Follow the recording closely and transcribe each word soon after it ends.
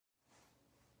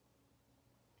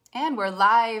And we're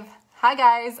live. Hi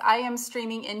guys, I am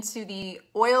streaming into the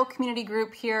oil community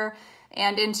group here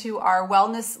and into our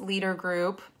wellness leader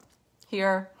group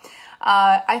here.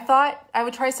 I thought I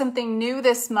would try something new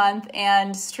this month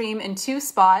and stream in two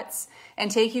spots and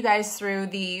take you guys through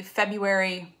the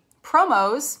February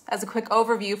promos as a quick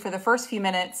overview for the first few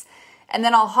minutes. And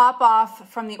then I'll hop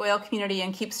off from the oil community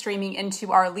and keep streaming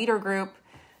into our leader group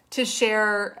to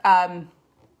share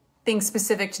things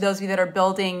specific to those of you that are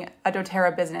building a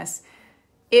doTERRA business.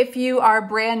 If you are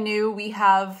brand new, we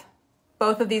have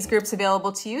both of these groups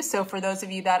available to you. So for those of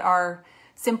you that are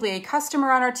simply a customer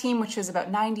on our team, which is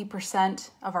about 90%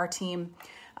 of our team,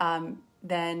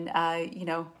 then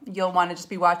you'll want to just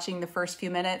be watching the first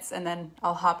few minutes, and then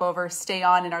I'll hop over, stay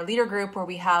on in our leader group where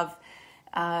we have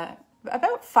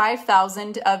about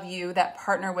 5,000 of you that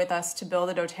partner with us to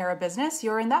build a doTERRA business.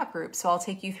 You're in that group. So I'll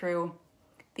take you through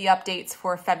the updates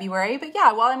for February. But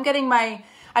yeah, while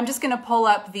I'm just going to pull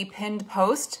up the pinned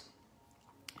post.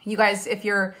 You guys, if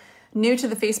you're new to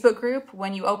the Facebook group,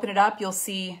 when you open it up, you'll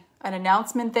see an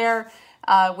announcement there,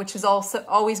 which is also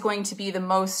always going to be the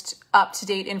most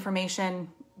up-to-date information,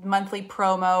 monthly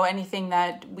promo, anything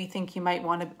that we think you might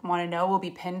want to know will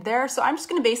be pinned there. So I'm just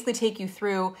going to basically take you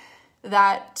through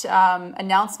that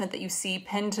announcement that you see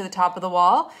pinned to the top of the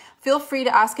wall. Feel free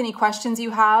to ask any questions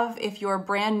you have. If you're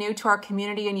brand new to our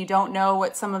community and you don't know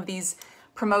what some of these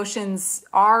promotions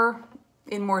are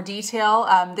in more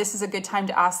detail, this is a good time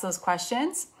to ask those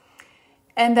questions.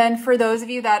 And then for those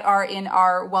of you that are in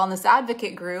our Wellness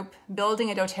Advocate group,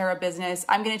 building a doTERRA business,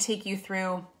 I'm going to take you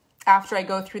through, after I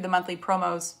go through the monthly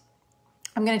promos,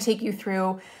 I'm going to take you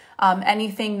through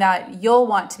anything that you'll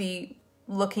want to be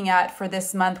looking at for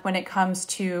this month when it comes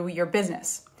to your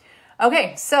business.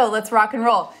 Okay, so let's rock and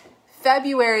roll.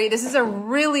 February, this is a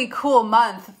really cool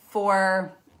month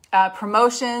for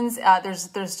promotions.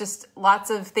 There's just lots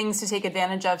of things to take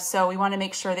advantage of. So we want to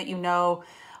make sure that you know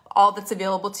all that's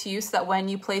available to you so that when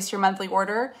you place your monthly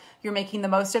order, you're making the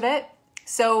most of it.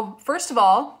 So first of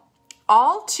all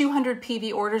 200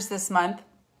 PV orders this month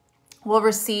will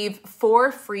receive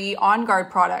 4 free On Guard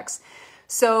products.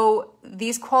 So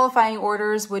these qualifying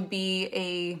orders would be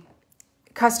a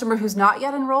customer who's not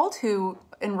yet enrolled, who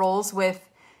enrolls with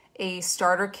a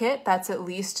starter kit that's at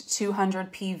least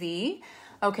 200 PV.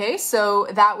 Okay, so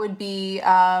that would be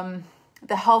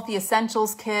the Healthy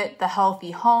Essentials kit, the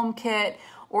Healthy Home kit,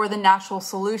 or the Natural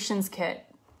Solutions kit.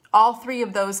 All 3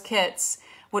 of those kits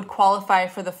would qualify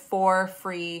for the 4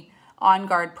 free On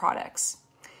Guard products.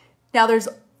 Now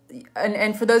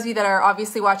and for those of you that are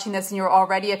obviously watching this and you're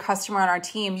already a customer on our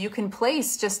team, you can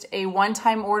place just a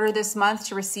one-time order this month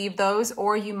to receive those,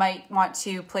 or you might want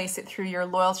to place it through your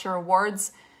loyalty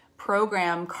rewards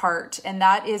program cart, and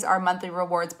that is our monthly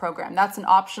rewards program. That's an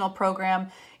optional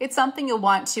program. It's something you'll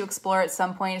want to explore at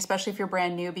some point, especially if you're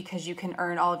brand new, because you can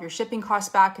earn all of your shipping costs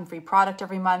back and free product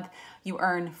every month. You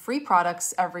earn free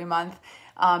products every month.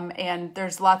 And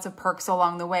there's lots of perks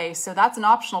along the way. So that's an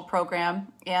optional program.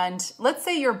 And let's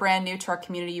say you're brand new to our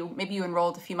community. Maybe you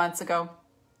enrolled a few months ago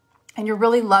and you're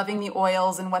really loving the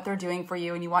oils and what they're doing for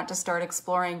you, and you want to start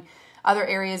exploring other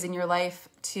areas in your life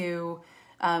to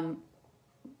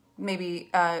maybe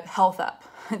health up,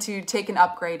 to take an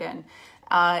upgrade in.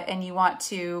 And you want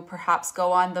to perhaps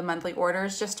go on the monthly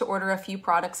orders just to order a few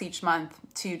products each month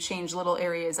to change little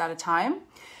areas at a time.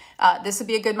 This would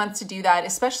be a good month to do that,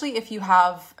 especially if you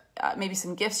have maybe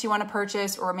some gifts you want to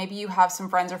purchase, or maybe you have some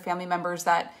friends or family members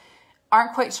that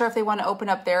aren't quite sure if they want to open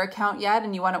up their account yet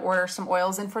and you want to order some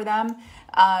oils in for them.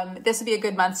 This would be a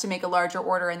good month to make a larger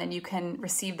order, and then you can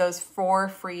receive those 4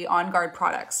 free On Guard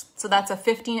products. So that's a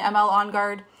 15 ml On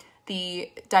Guard,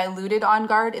 the diluted On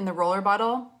Guard in the roller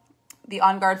bottle, the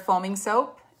On Guard foaming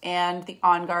soap, and the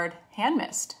On Guard hand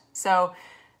mist. So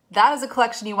that is a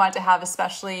collection you want to have,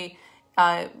 especially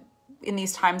in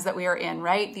these times that we are in,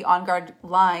 right? The On Guard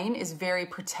line is very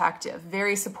protective,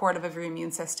 very supportive of your immune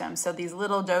system. So these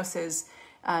little doses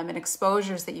and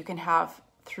exposures that you can have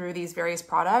through these various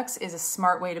products is a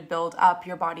smart way to build up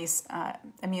your body's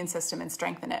immune system and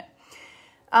strengthen it.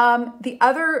 The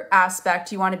other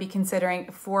aspect you want to be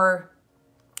considering for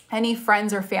any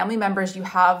friends or family members you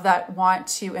have that want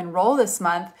to enroll this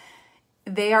month,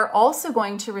 they are also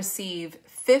going to receive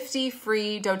 50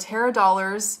 free doTERRA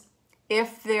dollars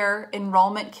if their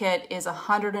enrollment kit is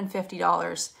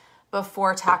 $150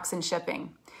 before tax and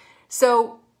shipping.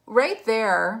 So right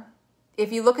there,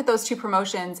 if you look at those 2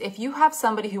 promotions, if you have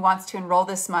somebody who wants to enroll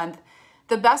this month,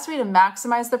 the best way to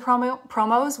maximize the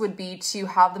promos would be to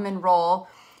have them enroll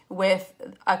with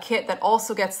a kit that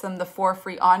also gets them the 4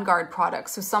 free On Guard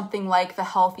products. So something like the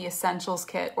Healthy Essentials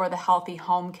kit or the Healthy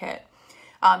Home kit,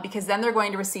 because then they're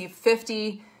going to receive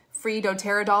 50 free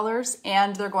doTERRA dollars,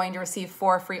 and they're going to receive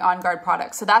 4 free On Guard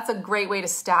products. So that's a great way to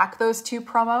stack those 2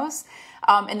 promos.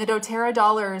 And the doTERRA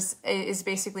dollars is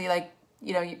basically like,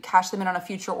 you cash them in on a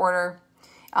future order,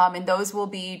 and those will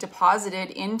be deposited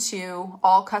into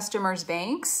all customers'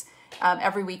 banks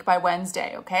every week by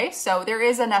Wednesday, okay? So there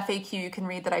is an FAQ you can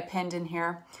read that I pinned in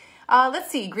here.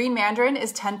 Let's see, green mandarin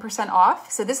is 10%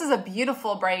 off. So this is a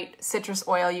beautiful, bright citrus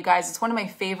oil, you guys. It's one of my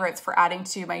favorites for adding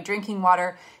to my drinking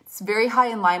water. It's very high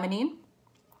in limonene.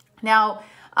 Now,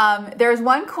 there's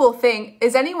one cool thing.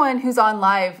 Is anyone who's on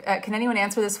live, can anyone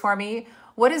answer this for me?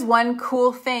 What is one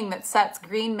cool thing that sets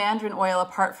green mandarin oil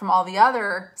apart from all the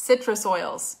other citrus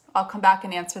oils? I'll come back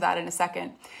and answer that in a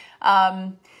second.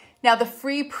 Now, the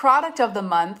free product of the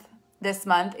month, this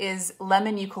month, is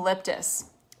lemon eucalyptus.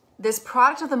 This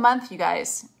product of the month, you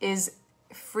guys, is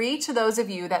free to those of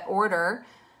you that order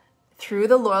through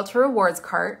the Loyalty Rewards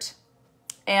cart.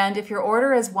 And if your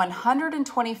order is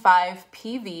 125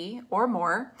 PV or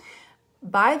more,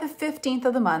 by the 15th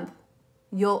of the month,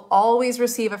 you'll always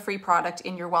receive a free product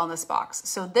in your wellness box.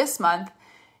 So this month,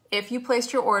 if you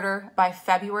placed your order by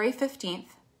February 15th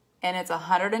and it's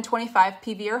 125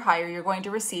 PV or higher, you're going to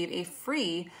receive a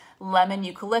free lemon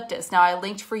eucalyptus. Now, I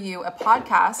linked for you a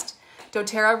podcast.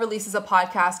 doTERRA releases a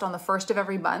podcast on the 1st of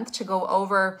every month to go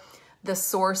over the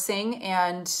sourcing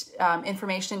and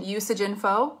information, usage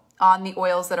info on the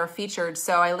oils that are featured.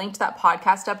 So I linked that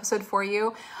podcast episode for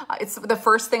you. It's the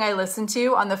first thing I listen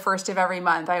to on the 1st of every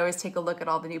month. I always take a look at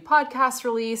all the new podcasts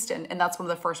released, and that's one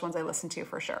of the first ones I listen to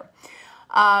for sure.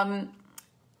 And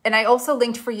I also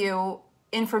linked for you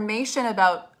information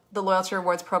about the Loyalty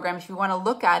Rewards program. If you want to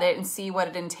look at it and see what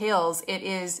it entails, it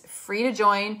is free to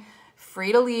join,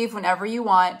 free to leave whenever you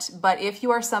want. But if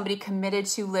you are somebody committed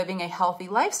to living a healthy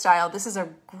lifestyle, this is a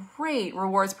great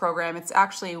rewards program. It's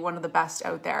actually one of the best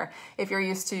out there. If you're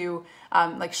used to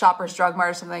like Shoppers Drug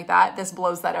Mart or something like that, this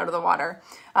blows that out of the water.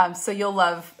 So you'll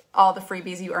love all the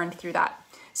freebies you earned through that.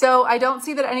 So I don't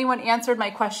see that anyone answered my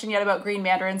question yet about green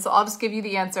mandarin, so I'll just give you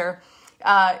the answer.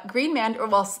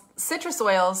 Citrus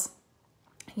oils,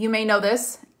 you may know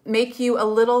this, make you a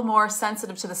little more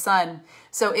sensitive to the sun.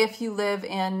 So if you live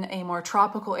in a more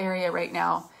tropical area right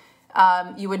now,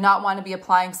 you would not want to be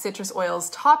applying citrus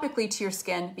oils topically to your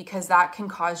skin because that can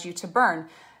cause you to burn.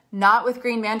 Not with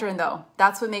green mandarin though.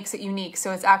 That's what makes it unique.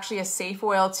 So it's actually a safe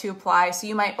oil to apply. So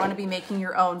you might want to be making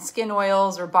your own skin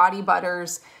oils or body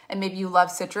butters, and maybe you love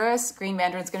citrus. Green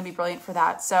mandarin is going to be brilliant for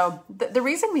that. So the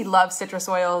reason we love citrus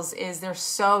oils is they're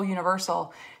so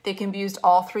universal. They can be used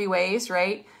all 3 ways,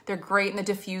 right? They're great in the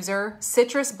diffuser.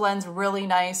 Citrus blends really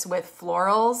nice with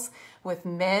florals, with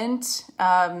mint.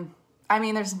 I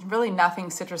mean, there's really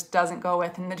nothing citrus doesn't go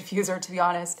with in the diffuser, to be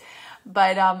honest.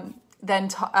 But then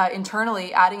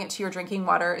internally, adding it to your drinking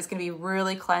water is going to be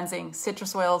really cleansing.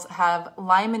 Citrus oils have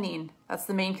limonene. That's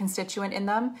the main constituent in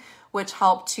them, which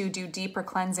help to do deeper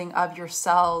cleansing of your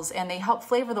cells, and they help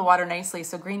flavor the water nicely.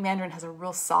 So green mandarin has a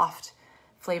real soft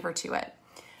flavor to it.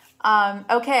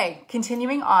 Okay,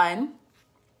 continuing on.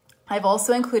 I've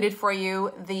also included for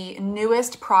you the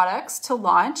newest products to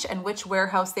launch and which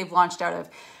warehouse they've launched out of.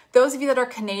 Those of you that are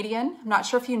Canadian, I'm not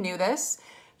sure if you knew this,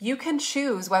 you can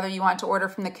choose whether you want to order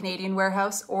from the Canadian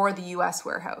warehouse or the US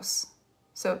warehouse.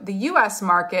 So the US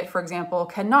market, for example,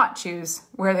 cannot choose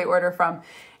where they order from.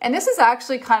 And this is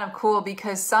actually kind of cool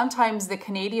because sometimes the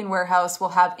Canadian warehouse will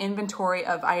have inventory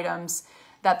of items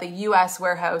that the US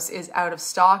warehouse is out of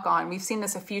stock on. We've seen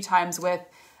this a few times with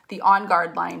the On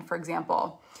Guard line, for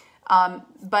example.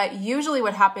 But usually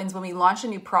what happens when we launch a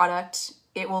new product,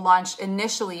 it will launch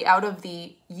initially out of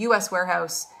the US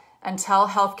warehouse until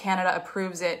Health Canada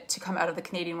approves it to come out of the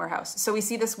Canadian warehouse. So we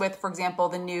see this with, for example,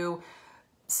 the new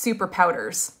super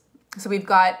powders. So we've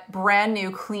got brand new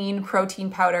clean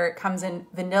protein powder. It comes in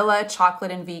vanilla,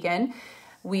 chocolate, and vegan.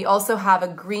 We also have a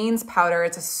greens powder.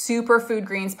 It's a superfood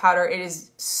greens powder. It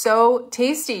is so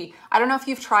tasty. I don't know if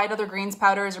you've tried other greens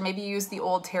powders or maybe used the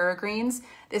old Terra greens.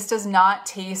 This does not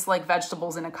taste like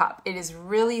vegetables in a cup. It is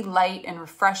really light and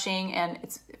refreshing, and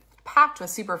it's packed with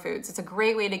superfoods. It's a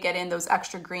great way to get in those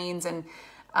extra greens and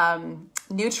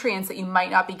nutrients that you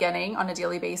might not be getting on a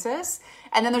daily basis.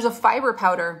 And then there's a fiber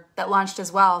powder that launched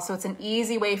as well. So it's an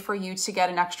easy way for you to get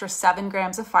an extra 7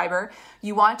 grams of fiber.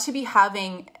 You want to be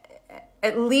having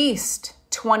at least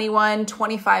 21,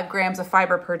 25 grams of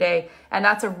fiber per day. And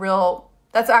that's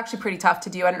actually pretty tough to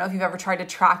do. I don't know if you've ever tried to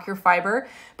track your fiber,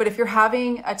 but if you're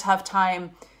having a tough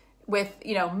time with,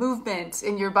 movement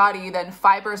in your body, then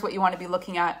fiber is what you want to be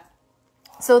looking at.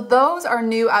 So those are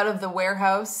new out of the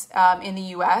warehouse in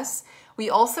the US.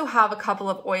 We also have a couple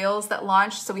of oils that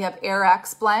launched. So we have Air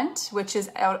X Blend, which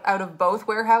is out of both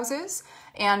warehouses,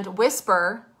 and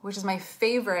Whisper, which is my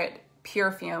favorite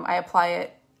perfume. I apply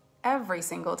it every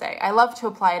single day. I love to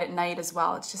apply it at night as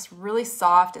well. It's just really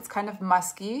soft. It's kind of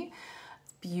musky.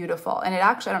 It's beautiful. And it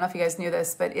actually, I don't know if you guys knew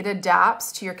this, but it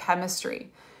adapts to your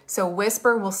chemistry. So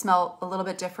Whisper will smell a little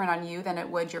bit different on you than it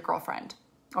would your girlfriend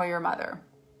or your mother.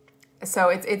 So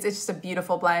it's just a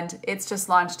beautiful blend. It's just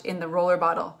launched in the roller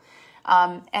bottle.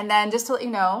 And then just to let you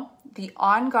know, the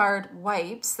On Guard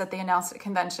wipes that they announced at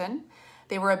convention,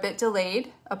 they were a bit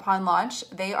delayed upon launch.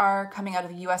 They are coming out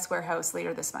of the US warehouse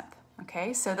later this month.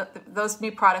 Okay, so those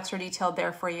new products are detailed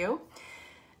there for you.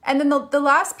 And then the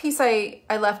last piece I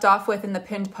left off with in the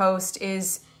pinned post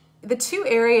is the two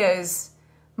areas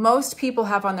most people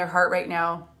have on their heart right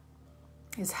now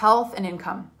is health and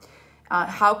income.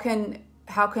 How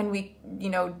can we,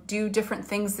 do different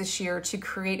things this year to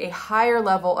create a higher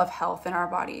level of health in our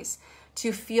bodies,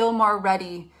 to feel more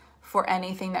ready for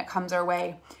anything that comes our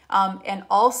way. And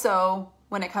also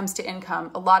when it comes to income,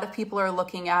 a lot of people are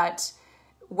looking at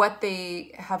what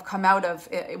they have come out of.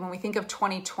 When we think of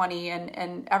 2020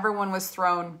 and everyone was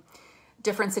thrown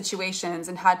different situations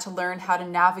and had to learn how to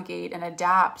navigate and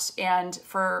adapt. And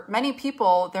for many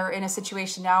people, they're in a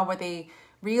situation now where they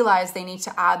realize they need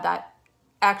to add that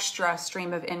extra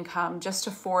stream of income just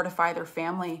to fortify their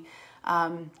family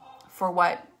for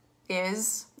what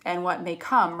is and what may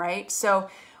come, right? So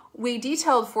we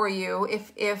detailed for you,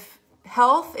 if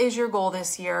health is your goal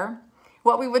this year,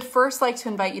 what we would first like to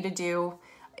invite you to do,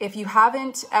 if you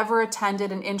haven't ever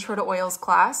attended an Intro to Oils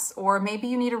class, or maybe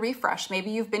you need a refresh,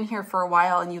 maybe you've been here for a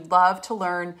while and you'd love to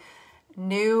learn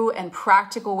new and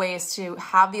practical ways to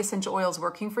have the essential oils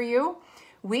working for you,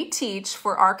 we teach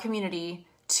for our community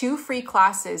 2 free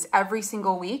classes every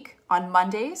single week on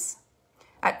Mondays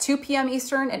at 2 p.m.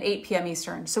 Eastern and 8 p.m.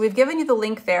 Eastern. So we've given you the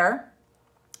link there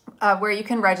where you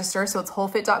can register. So it's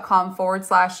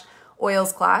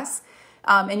wholefit.com/oils class.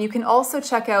 And you can also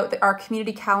check out our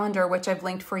community calendar, which I've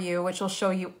linked for you, which will show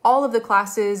you all of the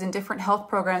classes and different health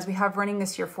programs we have running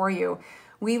this year for you.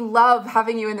 We love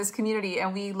having you in this community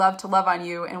and we love to love on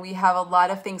you. And we have a lot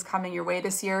of things coming your way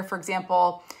this year. For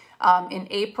example, in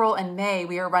April and May,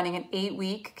 we are running an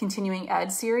 8-week continuing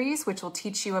ed series, which will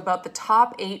teach you about the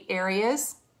top 8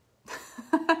 areas,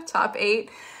 top 8,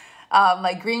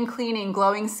 like green cleaning,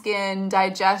 glowing skin,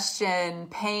 digestion,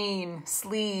 pain,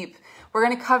 sleep. We're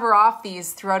going to cover off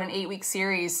these throughout an 8-week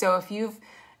series. So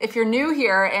if you're new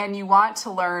here and you want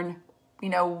to learn,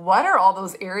 what are all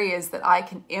those areas that I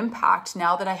can impact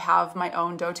now that I have my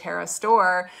own doTERRA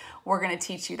store, we're going to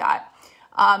teach you that.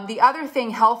 The other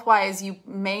thing health-wise you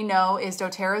may know is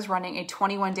doTERRA is running a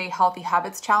 21-day Healthy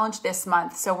Habits Challenge this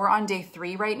month. So we're on day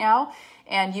 3 right now.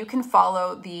 And you can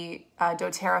follow the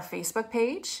doTERRA Facebook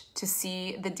page to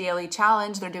see the daily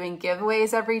challenge. They're doing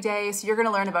giveaways every day. So you're going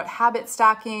to learn about habit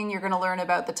stacking. You're going to learn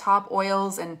about the top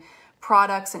oils and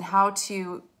products and how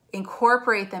to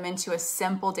incorporate them into a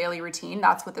simple daily routine.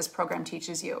 That's what this program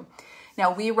teaches you.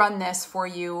 Now, we run this for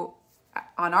you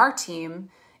on our team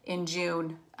in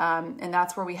June, and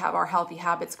that's where we have our Healthy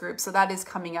Habits group. So that is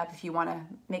coming up if you want to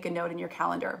make a note in your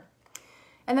calendar.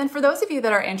 And then for those of you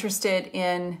that are interested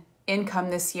in income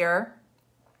this year,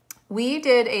 we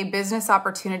did a business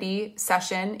opportunity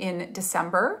session in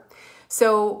December.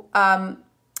 So I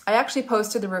actually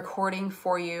posted the recording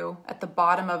for you at the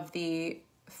bottom of the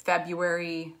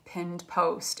February pinned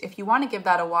post. If you want to give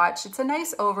that a watch, it's a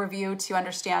nice overview to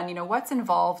understand, what's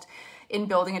involved in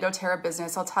building a doTERRA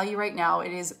business. I'll tell you right now,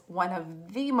 it is one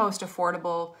of the most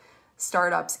affordable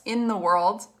startups in the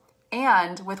world.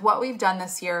 And with what we've done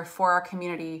this year for our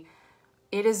community,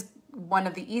 it is one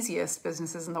of the easiest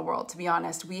businesses in the world, to be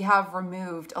honest. We have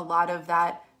removed a lot of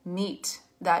that meat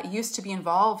that used to be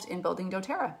involved in building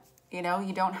doTERRA. You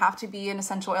don't have to be an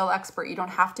essential oil expert. You don't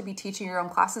have to be teaching your own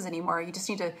classes anymore. You just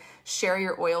need to share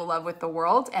your oil love with the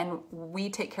world, and we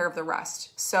take care of the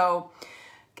rest. So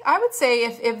I would say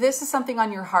if this is something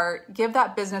on your heart, give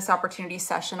that business opportunity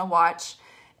session a watch.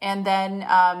 And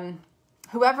then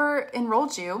whoever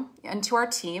enrolled you into our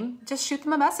team, just shoot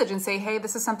them a message and say, hey,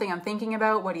 this is something I'm thinking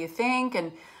about. What do you think?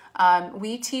 And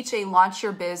we teach a Launch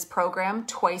Your Biz program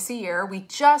twice a year. We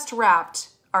just wrapped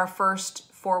our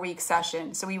first 4-week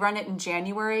session. So we run it in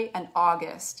January and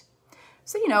August.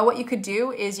 So, what you could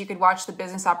do is you could watch the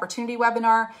business opportunity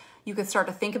webinar. You could start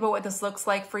to think about what this looks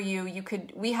like for you.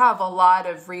 We have a lot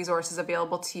of resources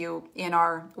available to you in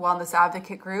our Wellness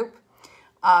Advocate group.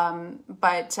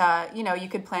 But you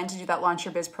could plan to do that Launch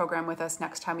Your Biz program with us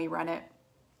next time we run it.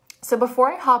 So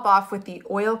before I hop off with the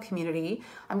oil community,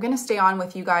 I'm going to stay on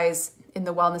with you guys in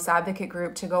the Wellness Advocate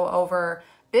group to go over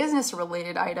business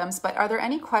related items. But are there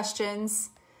any questions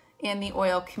in the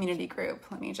oil community group?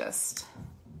 Let me just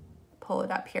pull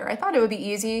it up here. I thought it would be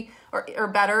easy or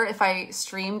better if I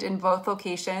streamed in both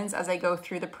locations as I go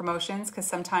through the promotions, because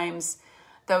sometimes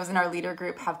those in our leader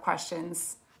group have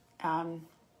questions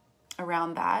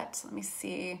around that. Let me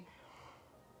see.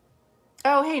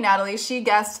 Oh, hey, Natalie, she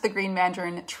guessed the green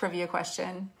mandarin trivia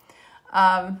question.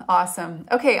 Awesome.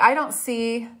 Okay, I don't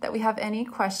see that we have any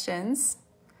questions.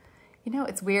 You know,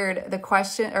 it's weird. The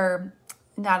question, or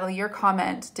Natalie, your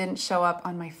comment didn't show up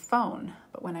on my phone,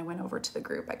 but when I went over to the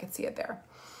group, I could see it there.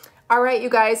 All right, you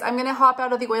guys, I'm gonna hop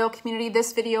out of the oil community.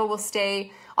 This video will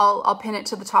stay, I'll pin it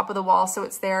to the top of the wall so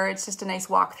it's there. It's just a nice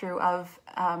walkthrough of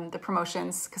the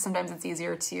promotions, because sometimes it's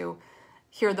easier to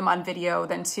hear them on video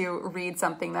than to read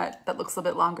something that looks a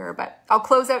little bit longer. But I'll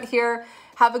close out here.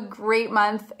 Have a great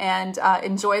month and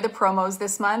enjoy the promos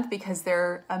this month because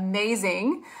they're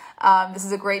amazing. This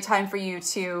is a great time for you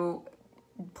to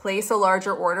place a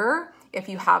larger order. If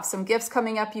you have some gifts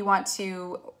coming up you want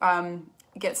to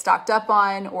get stocked up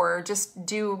on, or just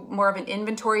do more of an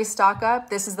inventory stock up,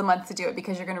 this is the month to do it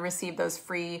because you're going to receive those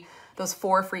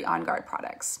 4 free On Guard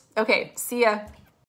products. Okay, see ya.